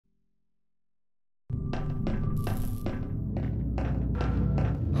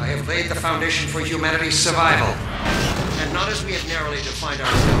have laid the foundation for humanity's survival. And not as we had narrowly defined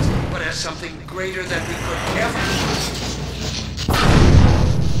ourselves, but as something greater than we could ever...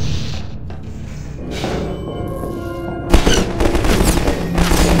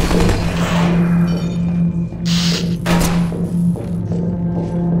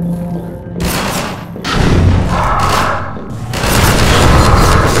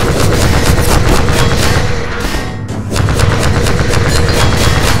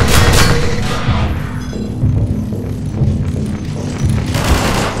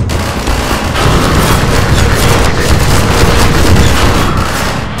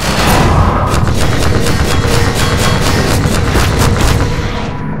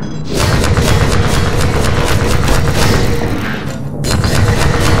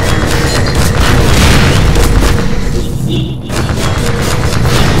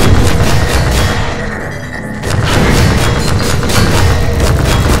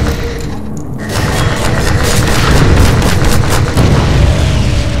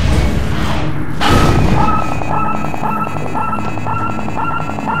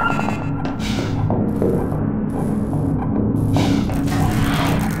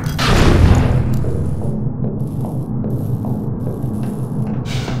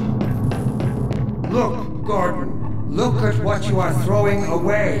 Look, Gordon. Look at what you are throwing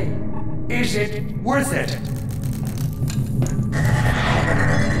away. Is it worth it?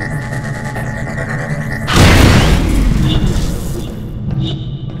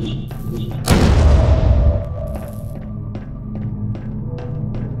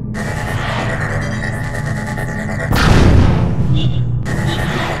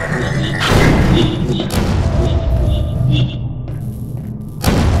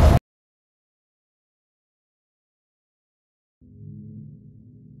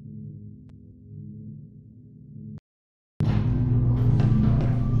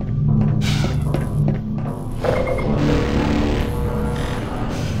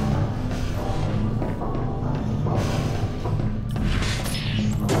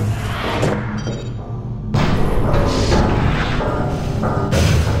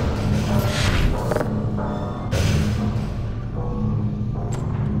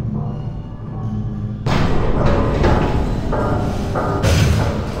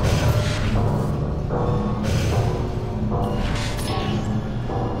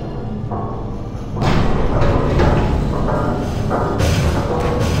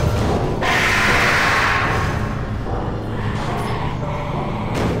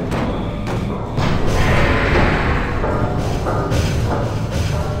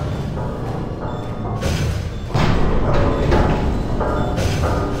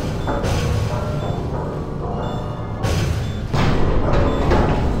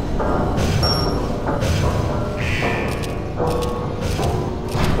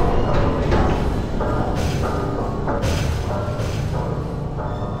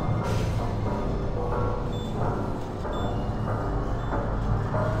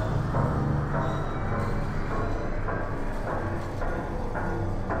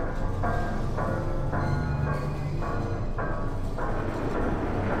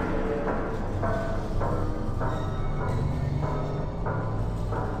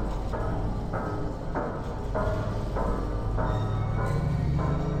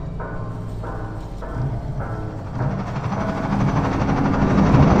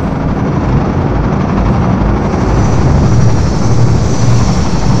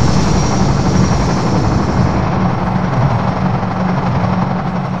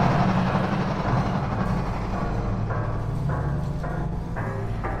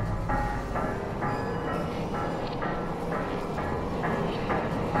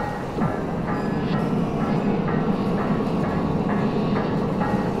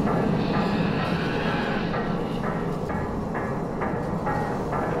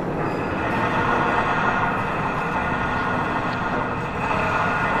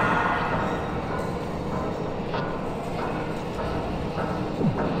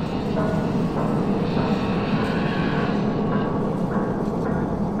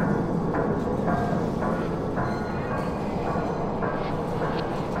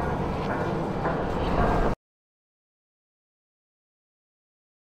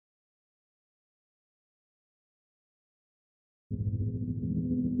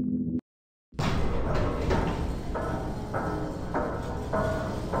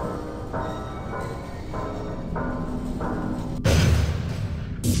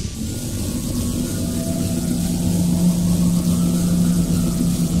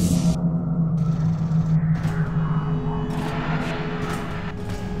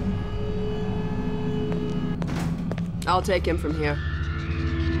 I'll take him from here.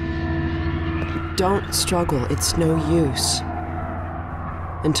 Don't struggle. It's no use.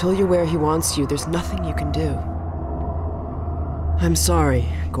 Until you're where he wants you, there's nothing you can do. I'm sorry,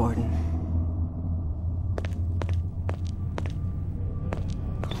 Gordon.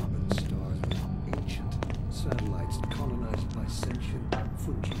 Common stars are ancient satellites colonized by sentient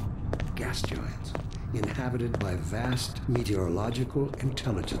fungi, gas giants, inhabited by vast meteorological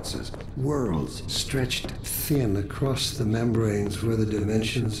intelligences, worlds stretched thin across the membranes where the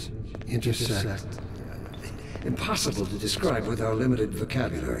dimensions intersect. Impossible to describe with our limited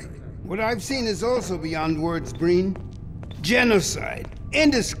vocabulary. What I've seen is also beyond words, Breen. Genocide.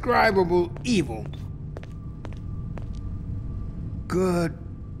 Indescribable evil. Good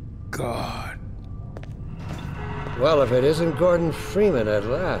God. Well, if it isn't Gordon Freeman at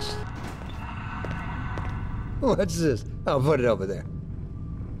last. What's this? I'll put it over there.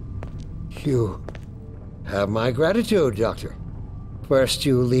 You have my gratitude, Doctor. First,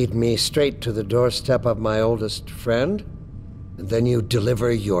 you lead me straight to the doorstep of my oldest friend, and then you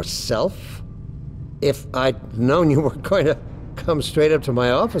deliver yourself? If I'd known you were going to come straight up to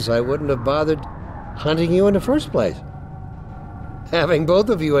my office, I wouldn't have bothered hunting you in the first place. Having both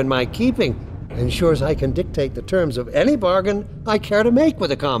of you in my keeping ensures I can dictate the terms of any bargain I care to make with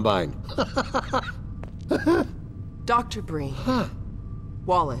the Combine. Dr. Breen. Huh.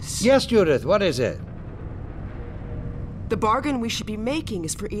 Wallace. Yes, Judith, what is it? The bargain we should be making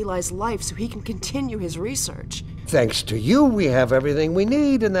is for Eli's life so he can continue his research. Thanks to you, we have everything we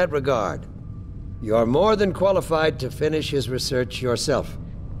need in that regard. You're more than qualified to finish his research yourself.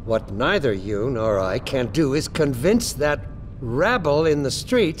 What neither you nor I can do is convince that rabble in the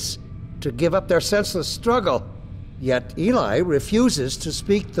streets to give up their senseless struggle. Yet Eli refuses to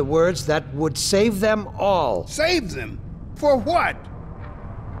speak the words that would save them all. Save them? For what?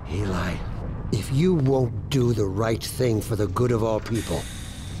 Eli, if you won't do the right thing for the good of all people,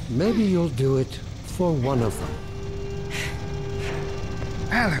 maybe you'll do it for one of them.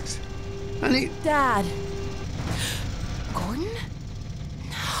 Alex, honey. Dad. Gordon?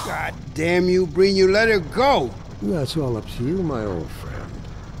 God damn you, Breen, you let her go. That's all up to you, my old friend.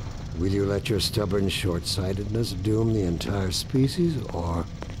 Will you let your stubborn short-sightedness doom the entire species, or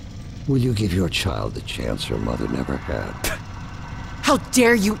will you give your child the chance her mother never had? How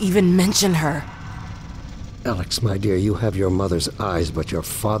dare you even mention her? Alex, my dear, you have your mother's eyes, but your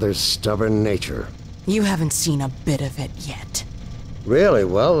father's stubborn nature. You haven't seen a bit of it yet. Really?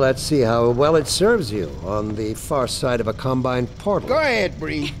 Well, let's see how well it serves you on the far side of a Combine portal. Go ahead,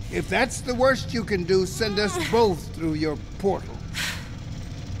 Breen. If that's the worst you can do, send us both through your portal.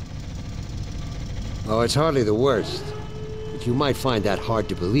 Oh, it's hardly the worst. But you might find that hard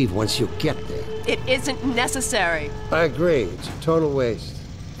to believe once you get there. It isn't necessary. I agree. It's a total waste.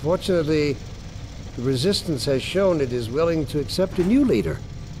 Fortunately, the Resistance has shown it is willing to accept a new leader.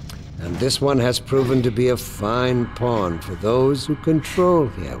 And this one has proven to be a fine pawn for those who control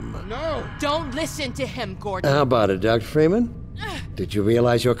him. No! Don't listen to him, Gordon. How about it, Dr. Freeman? Did you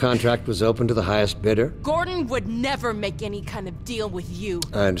realize your contract was open to the highest bidder? Gordon would never make any kind of deal with you.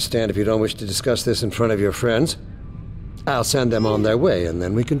 I understand if you don't wish to discuss this in front of your friends. I'll send them on their way, and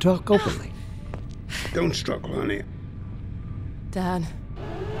then we can talk openly. Don't struggle, honey. Dad,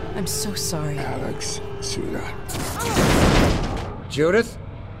 I'm so sorry. Alex, sweetheart. Judith,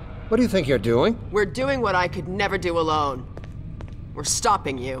 what do you think you're doing? We're doing what I could never do alone. We're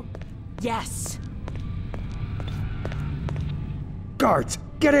stopping you. Yes. Guards,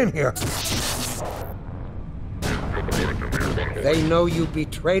 get in here! They know you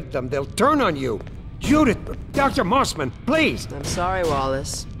betrayed them. They'll turn on you. Judith, Dr. Mossman, please! I'm sorry,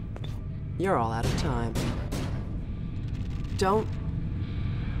 Wallace. You're all out of time. Don't...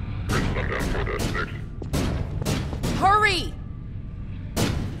 Hurry!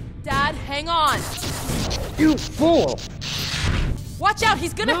 Dad, hang on. You fool! Watch out,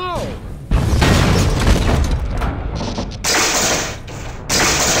 he's gonna... No!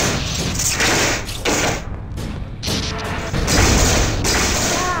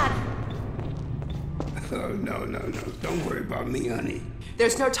 Oh, no. Don't worry about me, honey.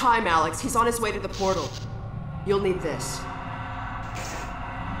 There's no time, Alex. He's on his way to the portal. You'll need this.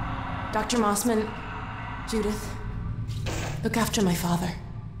 Dr. Mossman, Judith, look after my father.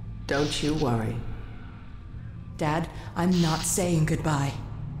 Don't you worry. Dad, I'm not saying goodbye.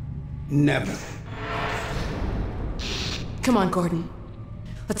 Never. Come on, Gordon.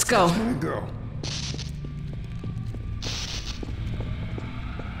 Let's go. My girl.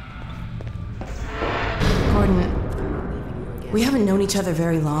 Gordon, we haven't known each other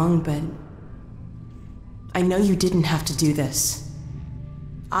very long, but I know you didn't have to do this.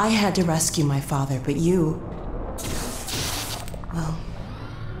 I had to rescue my father, but you... Well,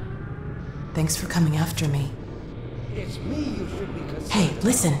 Thanks for coming after me. It's me you should be concerned. Hey,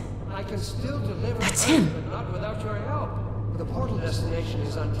 listen. I can still deliver. That's him. But not without your help. The portal destination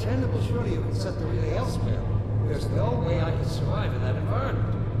is untenable. Surely you can set the relay elsewhere. There's no way I can survive in that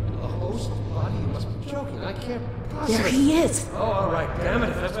environment. A host body? You must be joking. I can't possibly... There he is! Oh, all right. Damn it,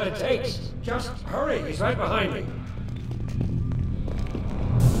 if that's what it takes. Just hurry. He's right behind me.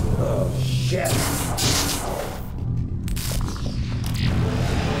 Oh, shit.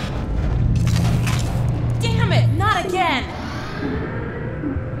 Damn it! Not again!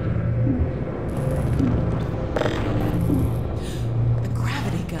 The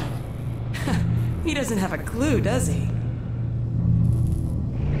gravity gun. He doesn't have a clue, does he?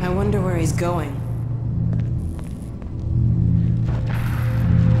 I wonder where he's going.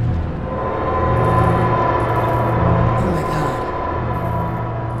 Oh my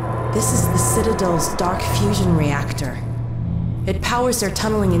god. This is the Citadel's dark fusion reactor. It powers their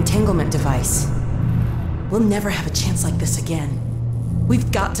tunneling entanglement device. We'll never have a chance like this again. We've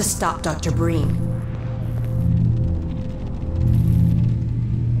got to stop Dr. Breen.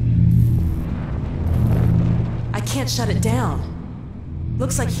 I can't shut it down.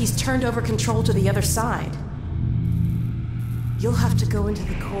 Looks like he's turned over control to the other side. You'll have to go into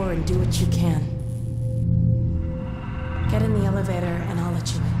the core and do what you can. Get in the elevator and I'll let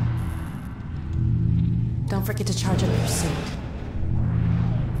you in. Don't forget to charge up your suit.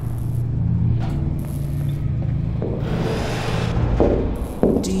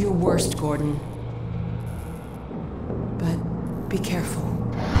 Do your worst, Gordon. But be careful.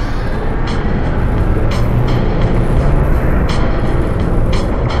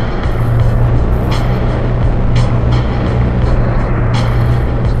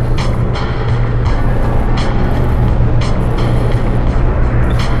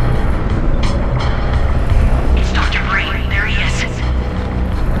 It's Dr. Breen. There he is.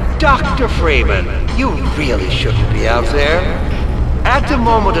 Dr. Freeman, you really shouldn't be out there. At the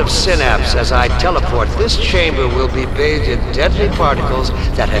moment of synapse, as I teleport, this chamber will be bathed in deadly particles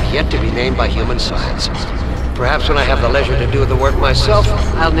that have yet to be named by human science. Perhaps when I have the leisure to do the work myself,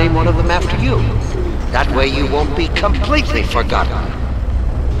 I'll name one of them after you. That way you won't be completely forgotten.